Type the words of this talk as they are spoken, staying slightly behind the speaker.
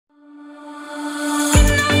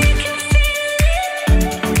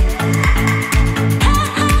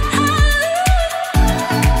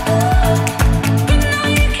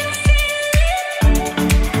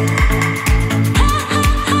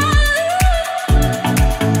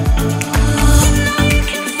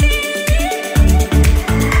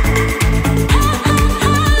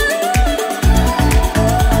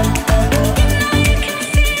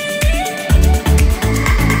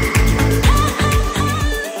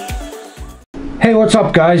Hey, what's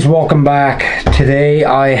up guys? Welcome back. Today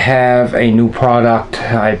I have a new product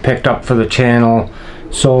I picked up for the channel,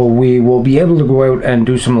 so we will be able to go out and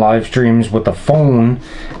do some live streams with the phone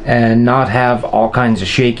and not have all kinds of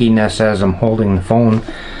shakiness as I'm holding the phone.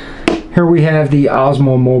 Here we have the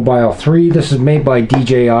Osmo Mobile 3. This is made by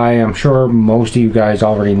DJI. I'm sure most of you guys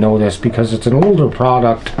already know this because it's an older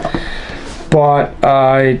product, but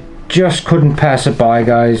I just couldn't pass it by,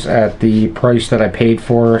 guys, at the price that I paid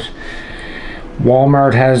for it.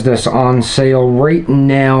 Walmart has this on sale right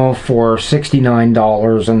now for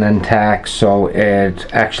 $69 and then tax, so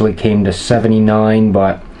it actually came to $79,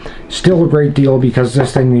 but still a great deal because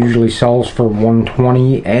this thing usually sells for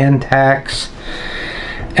 $120 and tax.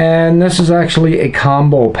 And this is actually a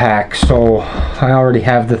combo pack, so I already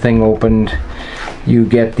have the thing opened. You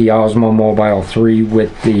get the Osmo Mobile 3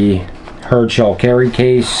 with the hard shell carry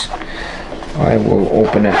case. I will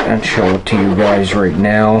open it and show it to you guys right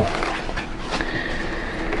now.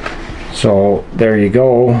 So there you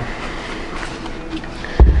go.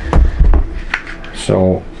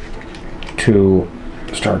 So to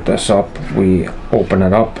start this up, we open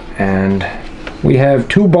it up and we have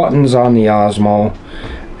two buttons on the Osmo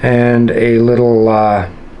and a little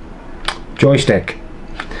joystick.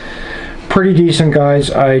 Pretty decent, guys.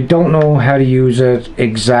 I don't know how to use it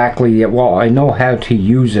exactly yet. Well, I know how to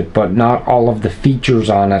use it, but not all of the features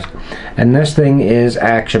on it. And this thing is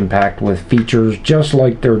action-packed with features just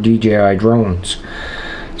like their DJI drones.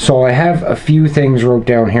 So I have a few things wrote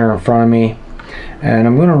down here in front of me, and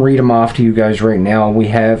I'm going to read them off to you guys right now. We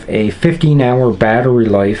have a 15-hour battery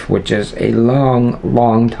life, which is a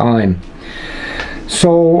long time.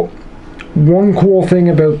 So one cool thing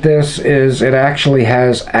about this is it actually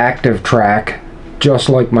has active track, just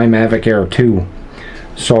like my Mavic Air 2.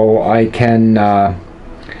 So I can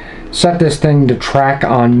set this thing to track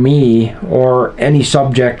on me or any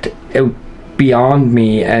subject out beyond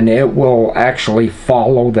me, and it will actually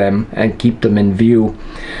follow them and keep them in view.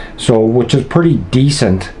 So, which is pretty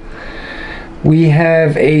decent. We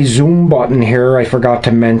have a zoom button here I forgot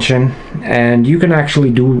to mention, and you can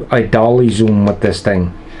actually do a dolly zoom with this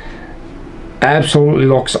thing. Absolutely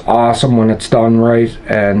looks awesome when it's done right,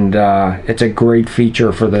 and it's a great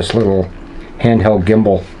feature for this little handheld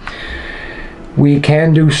gimbal. We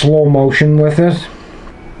can do slow motion with it.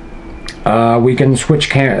 We can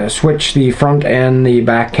switch the front and the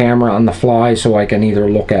back camera on the fly, so I can either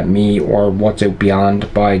look at me or what's out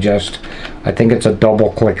beyond by just, I think it's a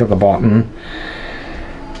double click of the button.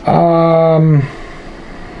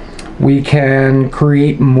 We can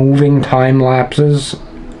create moving time lapses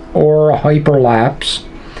or a hyperlapse,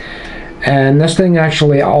 and this thing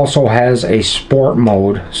actually also has a sport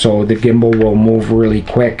mode, so the gimbal will move really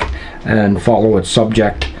quick and follow its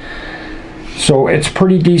subject. So it's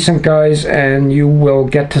pretty decent, guys, and you will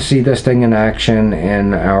get to see this thing in action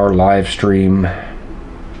in our live stream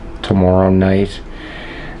tomorrow night.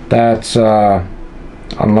 That's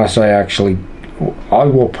unless I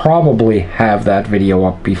will probably have that video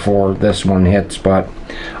up before this one hits, but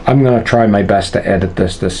I'm going to try my best to edit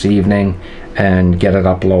this evening and get it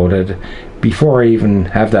uploaded before I even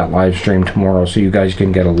have that live stream tomorrow, so you guys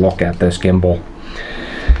can get a look at this gimbal.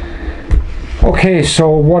 Okay, so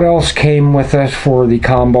what else came with it for the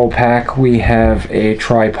combo pack? We have a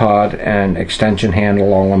tripod and extension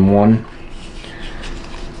handle all in one.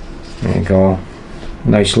 There you go.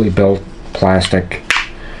 Nicely built plastic.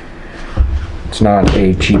 It's not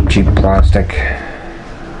a cheap plastic.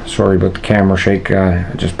 Sorry about the camera shake.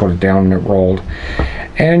 I just put it down and it rolled.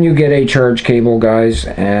 And you get a charge cable, guys,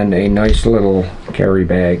 and a nice little carry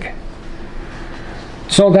bag.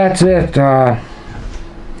 So that's it.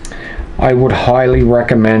 I would highly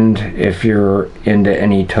recommend, if you're into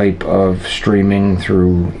any type of streaming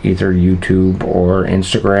through either YouTube or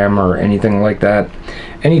Instagram or anything like that,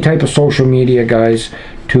 any type of social media, guys,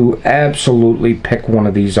 to absolutely pick one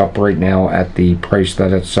of these up right now at the price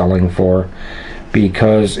that it's selling for,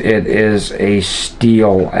 because it is a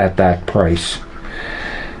steal at that price.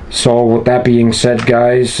 So with that being said,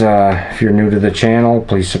 guys, if you're new to the channel,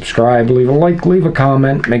 please subscribe, leave a like, leave a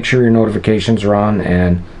comment, make sure your notifications are on,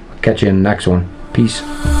 and catch you in the next one. Peace.